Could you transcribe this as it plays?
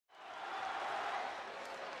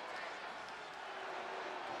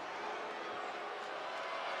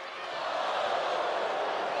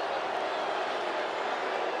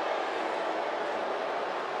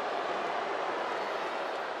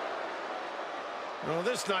Well,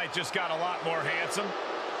 this night just got a lot more handsome.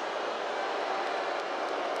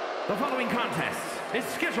 The following contest is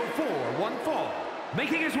scheduled for one fall.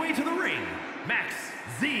 Making his way to the ring,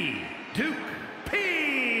 Maxxine Dupri.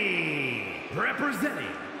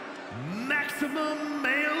 Representing Maximum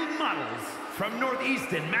Male Models from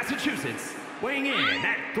Northeastern Massachusetts. Weighing in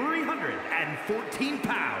at 314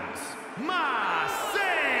 pounds, Maxxine.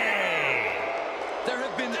 There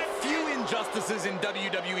have been few injustices in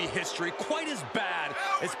WWE history quite as bad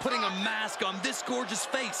as putting a mask on this gorgeous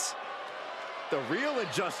face. The real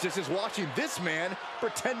injustice is watching this man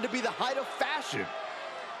pretend to be the height of fashion.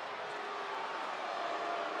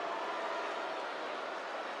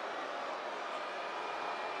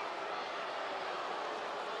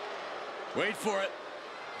 Wait for it.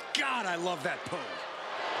 God, I love that pose.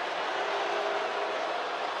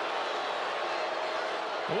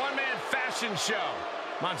 A one-man fashion show.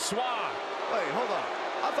 Mansoir. Wait, hold on.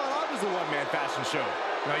 I thought I was the one-man fashion show.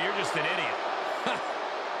 No, you're just an idiot.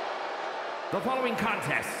 The following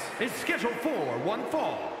contest is scheduled for one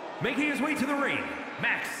fall. Making his way to the ring,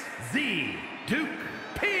 Maxxine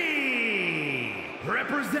Dupri.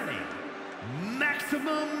 Representing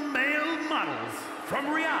Maximum Male Models from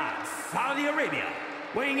Riyadh, Saudi Arabia.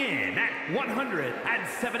 Weighing in at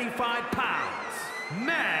 175 pounds,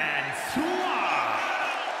 Mansoir.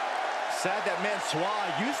 Sad that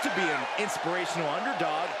Mansoir used to be an inspirational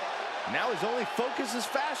underdog. Now his only focus is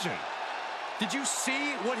fashion. Did you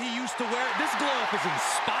see what he used to wear? This glow-up is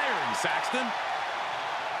inspiring, Saxton.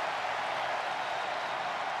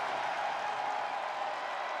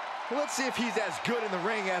 Let's see if he's as good in the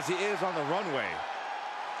ring as he is on the runway.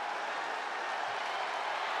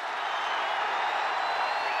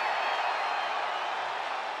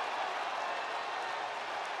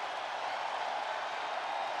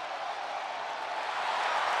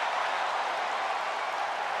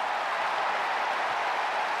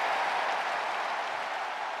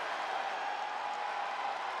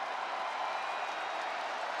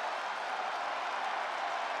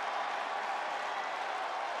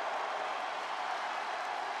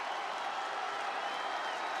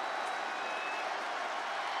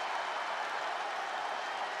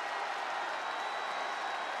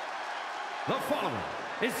 The following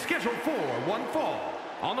is scheduled for one fall.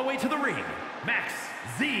 On the way to the ring,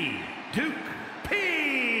 Maxxine Dupri.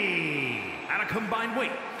 At a combined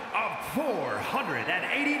weight of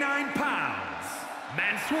 489 pounds,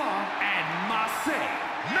 Mansoir and Maxxine,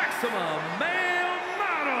 Maximum Male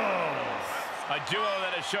Models. A duo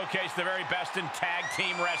that has showcased the very best in tag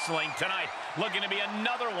team wrestling tonight. Looking to be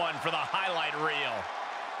another one for the highlight reel.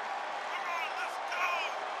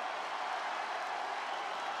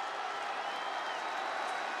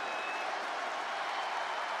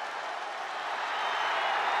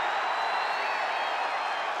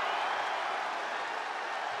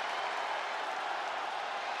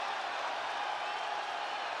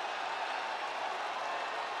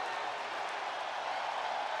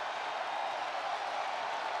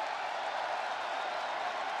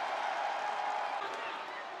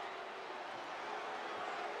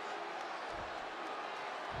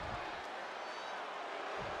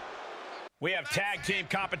 We have tag team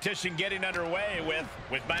competition getting underway with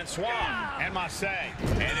Mansoir and Maxxine.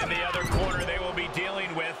 And in the other corner, they will be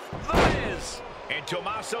dealing with The Miz and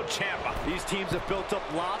Tommaso Ciampa. These teams have built up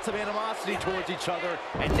lots of animosity towards each other,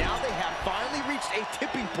 and now they have finally reached a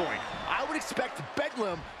tipping point. I would expect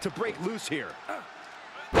Bedlam to break loose here.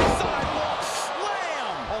 Sidewalk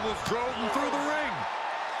slam! Almost drove him through the ring.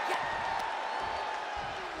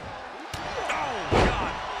 Oh,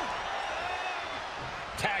 God.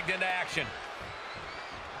 Tagged into action.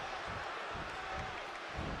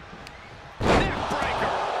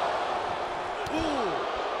 Neckbreaker. Ooh.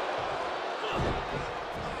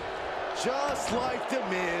 Just like The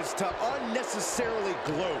Miz to unnecessarily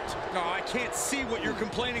gloat. No, I can't see what you're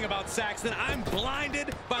complaining about, Saxton. I'm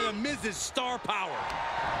blinded by The Miz's star power.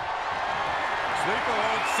 Sleeper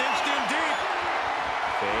hold cinched in deep.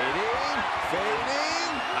 Fading,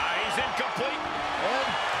 fading. He's incomplete. And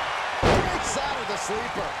breaks out of the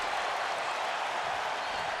sleeper.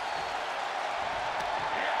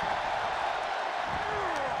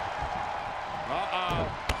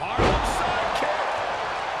 Harlem side kick.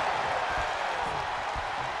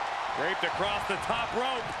 Draped across the top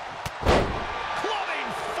rope. Clubbing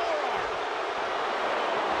forearm.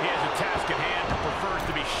 He has a task at hand, but prefers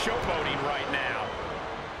to be showboating right now.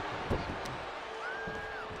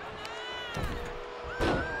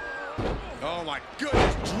 Oh my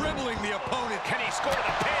goodness, dribbling the opponent. Can he score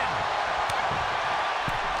the pin?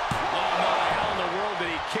 Oh no, how in the world did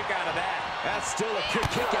he kick out of that? That's still a kick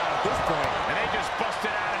out at this point. And they just busted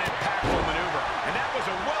out an impactful maneuver. And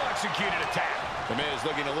executed attack. The Miz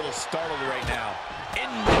looking a little startled right now.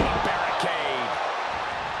 Into the barricade.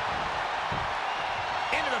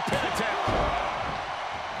 Into the pin attempt.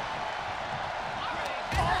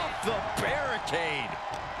 Off the barricade.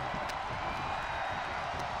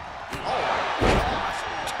 Oh my gosh,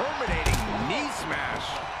 terminating knee smash.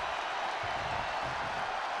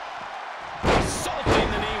 Assaulting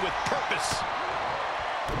the knee with purpose.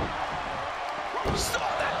 Saw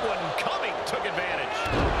that one coming, took advantage.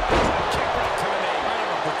 Kick right to the knee. Right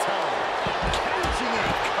on the toe. Catching a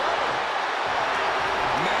cover.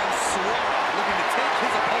 Mansoir looking to take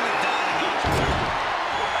his opponent down a notch.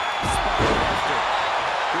 Spinebuster.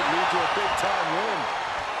 Could lead to a big-time win.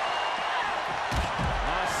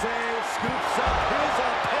 Maxxine scoops up his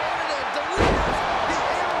opponent and delivers the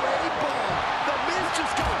air raid bomb. The Miz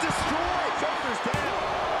just got destroyed. Shoulders down.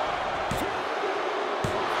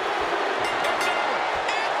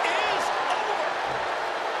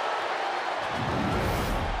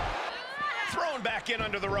 Thrown back in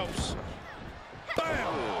under the ropes.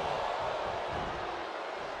 Bam!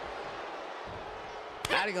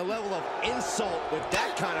 Adding a level of insult with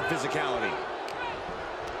that kind of physicality.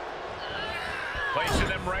 Placing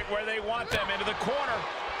them right where they want them, into the corner.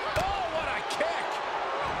 Oh, what a kick!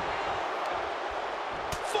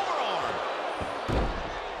 Forearm!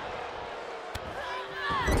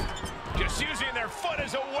 Just using their foot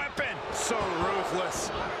as a weapon. So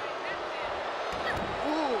ruthless.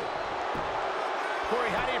 Ooh.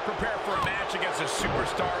 Corey, how do you prepare for a match against a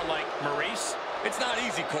superstar like Maryse? It's not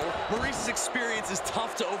easy, Cole. Maryse's experience is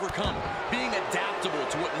tough to overcome. Being adaptable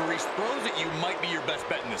to what Maryse throws at you might be your best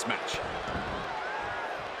bet in this match.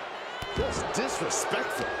 Just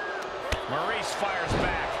disrespectful. Maryse fires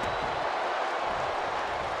back.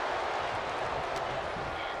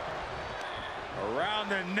 Around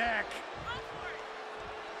the neck.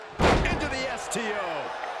 Into the STO.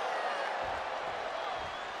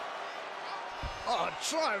 Oh,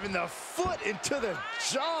 driving the foot into the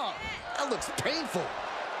jaw. That looks painful.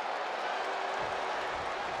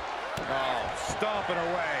 Oh, stomping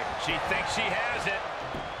away. She thinks she has it.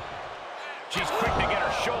 She's quick to get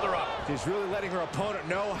her shoulder up. She's really letting her opponent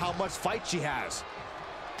know how much fight she has.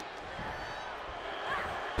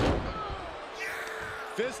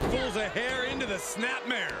 Fistfuls of hair into the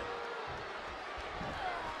snapmare.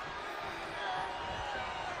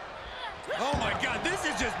 Oh my God, this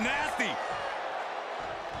is just nasty.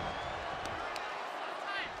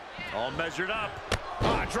 All measured up.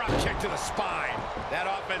 Ah, drop kick to the spine. That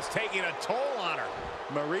offense taking a toll on her.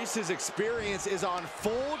 Maryse's experience is on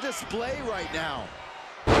full display right now.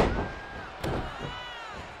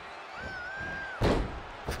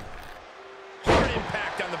 Hard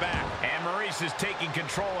impact on the back. And Maryse is taking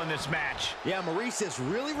control in this match. Yeah, Maryse is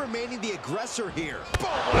really remaining the aggressor here. Boom,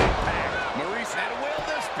 impact. Maryse, and will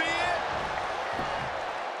this be it?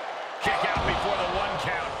 Kick out before the 1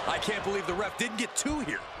 count. I can't believe the ref didn't get 2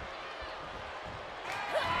 here.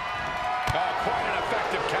 Oh, quite an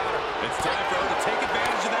effective counter. It's time for her to take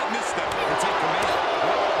advantage of that misstep and take command.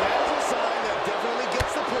 Well, that is a sign that definitely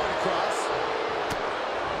gets the point across.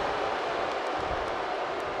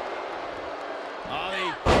 On the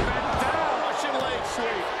bend down, Russian leg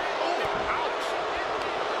sweep. Oh, ouch.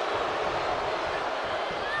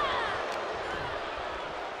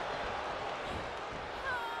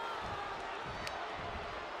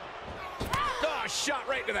 Oh, shot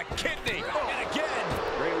right to the kidney. And again.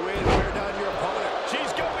 Great way to wear down your opponent.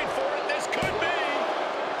 She's going for it. This could be.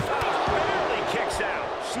 Oh, barely kicks out.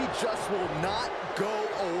 She just will not go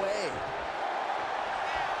away.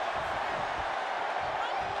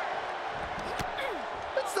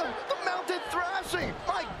 It's the mounted thrashing.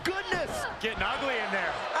 My goodness. Getting ugly in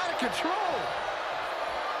there. Out of control.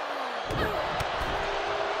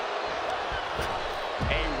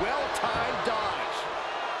 A well-timed dodge.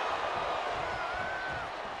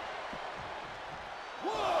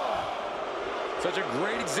 Such a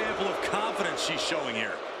great example of confidence she's showing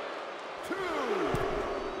here.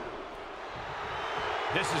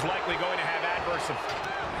 This is likely going to have adverse effects.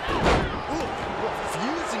 Ooh,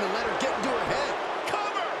 refusing to let her get into her head.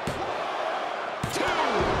 Cover! 2!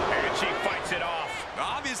 And she fights it off.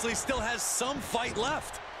 Obviously still has some fight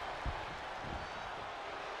left.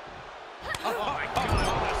 Oh my God,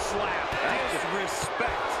 what a slap.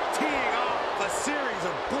 Disrespect. Teeing off a series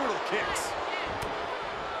of brutal kicks.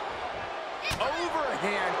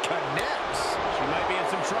 Overhand connects. She might be in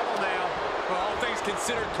some trouble now. Well, all things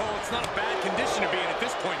considered, Cole, it's not a bad condition to be in at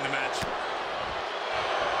this point in the match.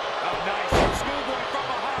 Oh, nice. Schoolboy from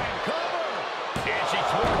behind. Cover! And she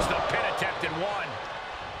thwarts the pin attempt in 1.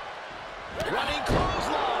 Running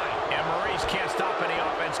clothesline. And Maryse can't stop any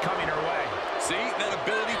offense coming her way. See, that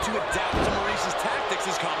ability to adapt to Maurice's tactics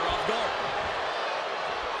has caught her off guard.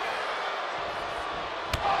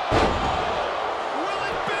 Will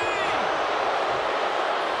it be?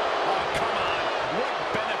 Oh, come on. What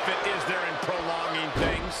benefit is there in prolonging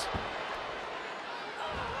things?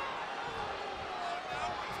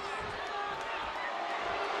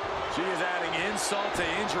 She is adding insult to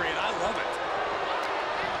injury, and I love it.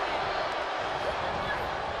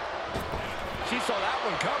 She saw that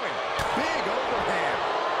one coming. Big overhand.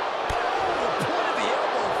 Oh, the point of the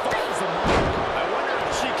elbow finds the mark. I wonder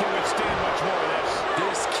if she can withstand much more of this.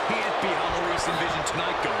 This can't be how Maurice envisioned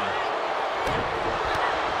tonight going.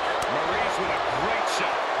 Maurice with a great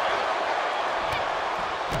shot.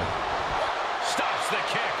 Stops the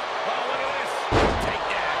kick. Oh, look at this. Take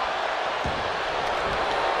that.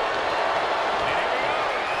 And here we go.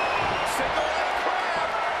 Single leg crab.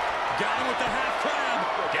 Got him with the half crab.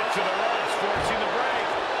 Get to the ropes, forcing the break.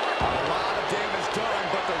 A lot of damage done,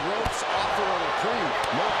 but the ropes offer a reprieve.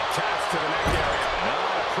 More attacks to the neck area.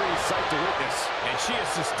 Not a pretty sight to witness. And she is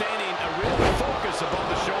sustaining a real focus above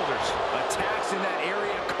the shoulders. Attacks in that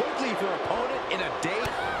area could leave her opponent in a day.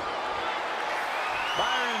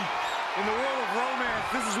 Byron, in the world of romance,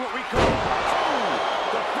 this is what we call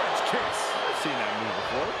The French kiss. I've seen that move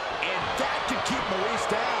before. And that could keep Maurice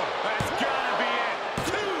down. That's gotta be it.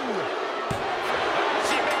 Two.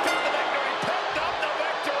 She picked up the victory. Picked up the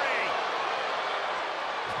victory.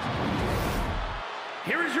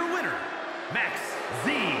 Here is your winner,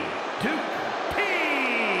 Maxxine Dupri.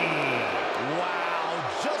 Wow,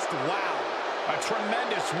 just wow. A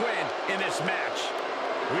tremendous win in this match.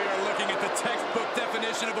 We are looking at the textbook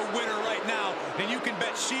definition of a winner right now, and you can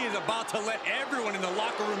bet she is about to let everyone in the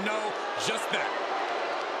locker room know just that.